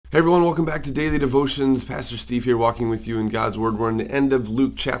Hey everyone, welcome back to Daily Devotions. Pastor Steve here walking with you in God's Word. We're in the end of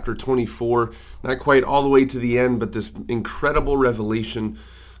Luke chapter 24. Not quite all the way to the end, but this incredible revelation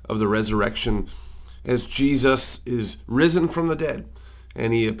of the resurrection as Jesus is risen from the dead.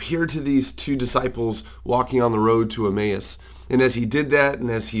 And he appeared to these two disciples walking on the road to Emmaus. And as he did that, and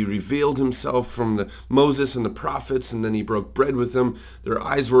as he revealed himself from Moses and the prophets, and then he broke bread with them, their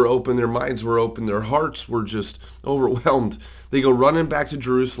eyes were open, their minds were open, their hearts were just overwhelmed. They go running back to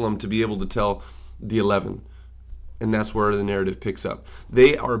Jerusalem to be able to tell the 11. And that's where the narrative picks up.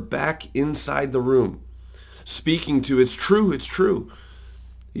 They are back inside the room, speaking to, it's true,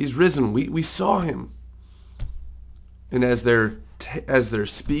 he's risen, we saw him. And as they're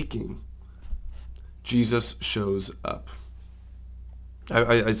speaking, Jesus shows up.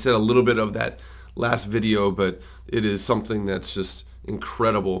 I said a little bit of that last video, but it is something that's just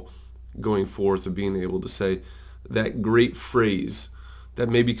incredible going forth of being able to say that great phrase that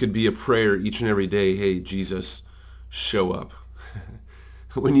maybe could be a prayer each and every day. Hey, Jesus, show up.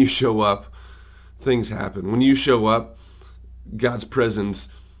 When you show up, things happen. When you show up, God's presence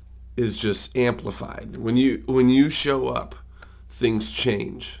is just amplified. When you show up, things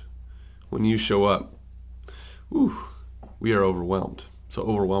change. When you show up, we are overwhelmed. So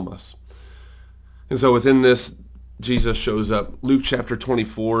overwhelm us. And so within this, Jesus shows up. Luke chapter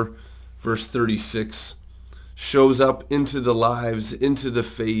 24, verse 36, shows up into the lives, into the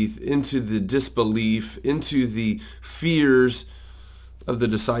faith, into the disbelief, into the fears of the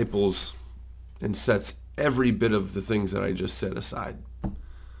disciples, and sets every bit of the things that I just said aside.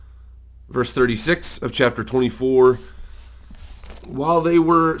 Verse 36 of chapter 24, while they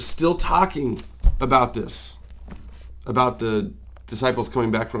were still talking about this, about the disciples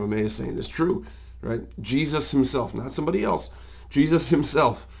coming back from Emmaus saying it's true, right? Jesus himself, not somebody else, Jesus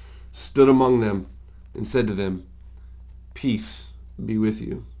himself stood among them and said to them, "Peace be with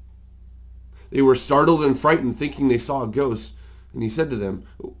you." They were startled and frightened, thinking they saw a ghost. And he said to them,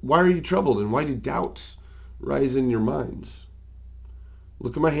 "Why are you troubled, and why do doubts rise in your minds?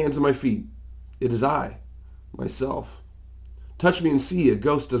 Look at my hands and my feet. It is I, myself. Touch me and see. A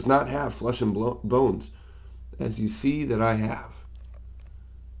ghost does not have flesh and bones, as you see that I have."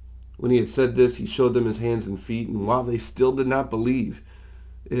 When he had said this, he showed them his hands and feet, and while they still did not believe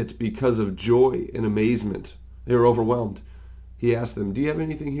it because of joy and amazement, they were overwhelmed. He asked them, "Do you have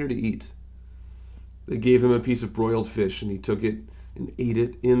anything here to eat?" They gave him a piece of broiled fish, and he took it and ate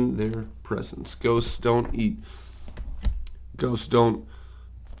it in their presence. Ghosts don't eat. Ghosts don't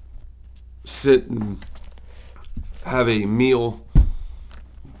sit and have a meal.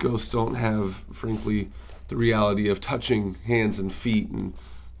 Ghosts don't have, frankly, the reality of touching hands and feet and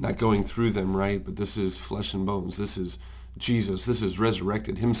not going through them, right? But this is flesh and bones. This is Jesus. This is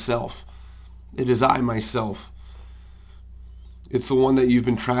resurrected himself. It is I, myself. It's the one that you've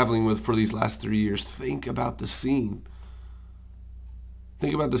been traveling with for these last 3 years. Think about the scene.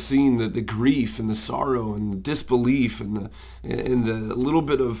 Think about the scene, the grief and the sorrow and the disbelief and the little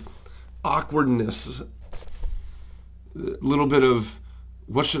bit of awkwardness, a little bit of,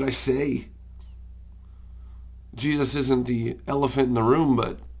 what should I say? Jesus isn't the elephant in the room,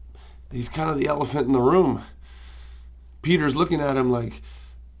 but he's kind of the elephant in the room. Peter's looking at him like,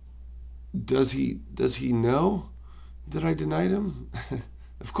 does he know that I denied him?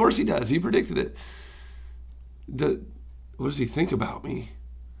 Of course he does. He predicted it. What does he think about me?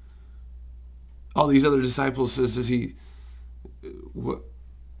 All these other disciples says,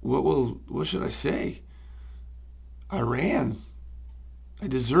 what should I say? I ran. I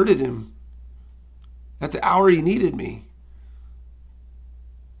deserted him at the hour he needed me.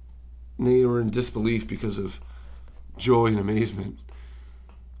 And they were in disbelief because of joy and amazement.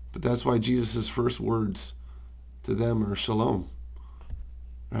 But that's why Jesus' first words to them are shalom,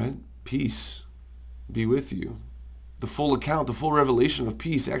 right? Peace be with you. The full account, the full revelation of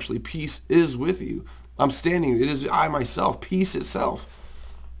peace, actually peace is with you. I'm standing, it is I myself, peace itself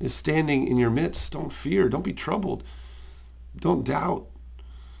is standing in your midst. Don't fear, don't be troubled, don't doubt,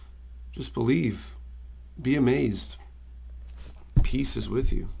 just believe, be amazed. Peace is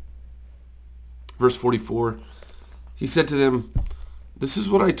with you. Verse 44, he said to them, "This is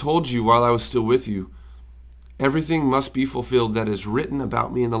what I told you while I was still with you. Everything must be fulfilled that is written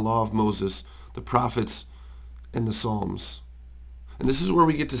about me in the law of Moses, the prophets, and the Psalms." And this is where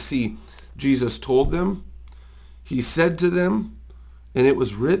we get to see Jesus told them, he said to them, and it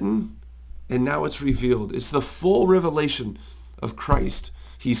was written, and now it's revealed. It's the full revelation of Christ.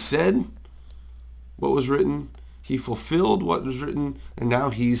 He said what was written, he fulfilled what was written, and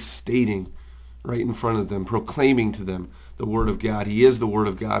now he's stating right in front of them, proclaiming to them the Word of God. He is the Word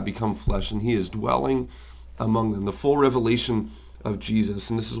of God become flesh, and he is dwelling among them. The full revelation of Jesus.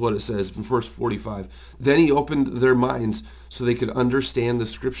 And this is what it says in verse 45. Then he opened their minds so they could understand the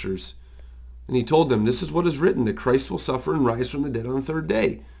scriptures. And he told them, this is what is written, that Christ will suffer and rise from the dead on the third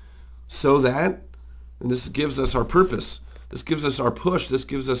day. So that, and this gives us our purpose. This gives us our push. This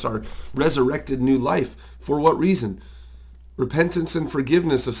gives us our resurrected new life. For what reason? Repentance and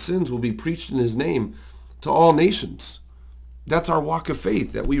forgiveness of sins will be preached in his name to all nations. That's our walk of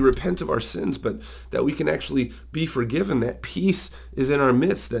faith, that we repent of our sins, but that we can actually be forgiven. That peace is in our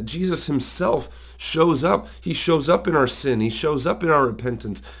midst, that Jesus himself shows up. He shows up in our sin. He shows up in our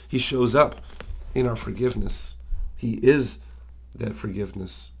repentance. He shows up in our forgiveness. He is that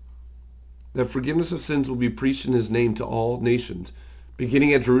forgiveness. That forgiveness of sins will be preached in his name to all nations,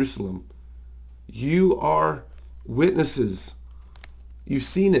 beginning at Jerusalem. You are witnesses. You've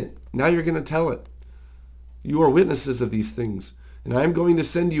seen it. Now you're going to tell it. You are witnesses of these things, and I am going to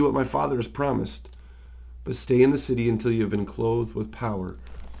send you what my Father has promised. But stay in the city until you have been clothed with power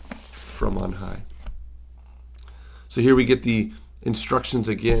from on high. So here we get the instructions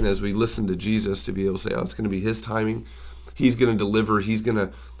again as we listen to Jesus to be able to say, oh, it's going to be his timing. He's going to deliver. He's going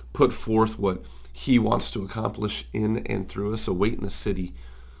to put forth what he wants to accomplish in and through us. So wait in the city.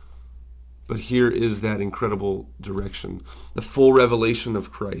 But here is that incredible direction, the full revelation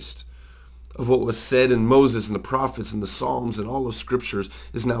of Christ, of what was said in Moses and the prophets and the Psalms and all of scriptures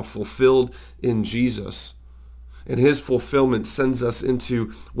is now fulfilled in Jesus. And his fulfillment sends us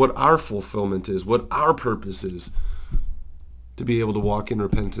into what our fulfillment is, what our purpose is, to be able to walk in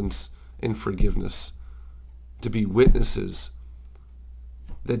repentance and forgiveness, to be witnesses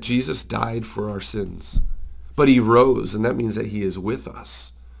that Jesus died for our sins, but he rose, and that means that he is with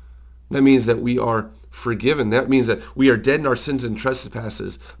us. That means that we are forgiven. That means that we are dead in our sins and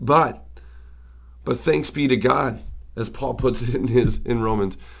trespasses, but thanks be to God, as Paul puts it in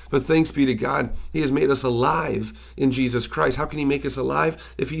Romans. But thanks be to God, he has made us alive in Jesus Christ. How can he make us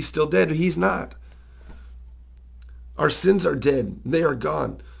alive if he's still dead? He's not. Our sins are dead. They are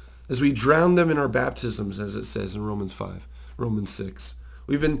gone. As we drown them in our baptisms, as it says in Romans 5, Romans 6.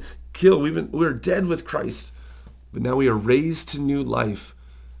 We've been killed. We're dead with Christ. But now we are raised to new life.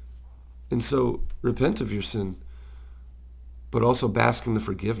 And so repent of your sin, but also bask in the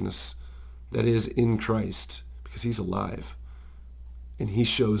forgiveness that is in Christ, because he's alive and he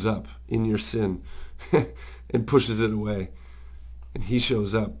shows up in your sin and pushes it away, and he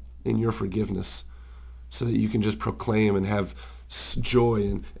shows up in your forgiveness so that you can just proclaim and have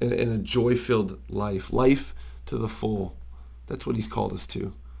joy and a joy-filled life to the full. That's what he's called us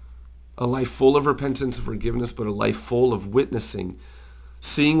to. A life full of repentance and forgiveness, but a life full of witnessing,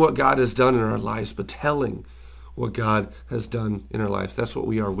 seeing what God has done in our lives, but telling what God has done in our life. That's what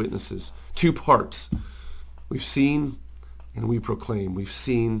we are, witnesses. Two parts. We've seen and we proclaim. We've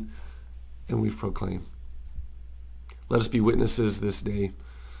seen and we've proclaimed. Let us be witnesses this day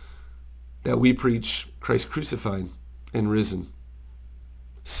that we preach Christ crucified and risen,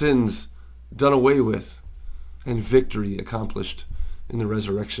 sins done away with, and victory accomplished in the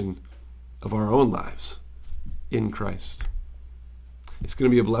resurrection of our own lives in Christ. It's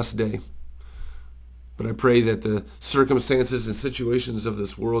going to be a blessed day. But I pray that the circumstances and situations of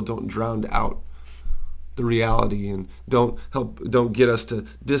this world don't drown out the reality and don't get us to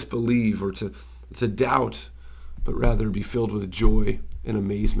disbelieve or to doubt, but rather be filled with joy and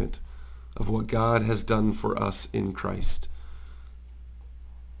amazement of what God has done for us in Christ.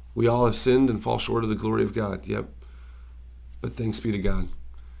 We all have sinned and fall short of the glory of God, yep. But thanks be to God.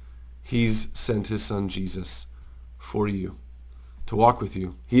 He's sent his son Jesus for you, to walk with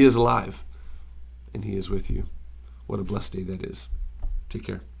you. He is alive, and he is with you. What a blessed day that is. Take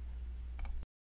care.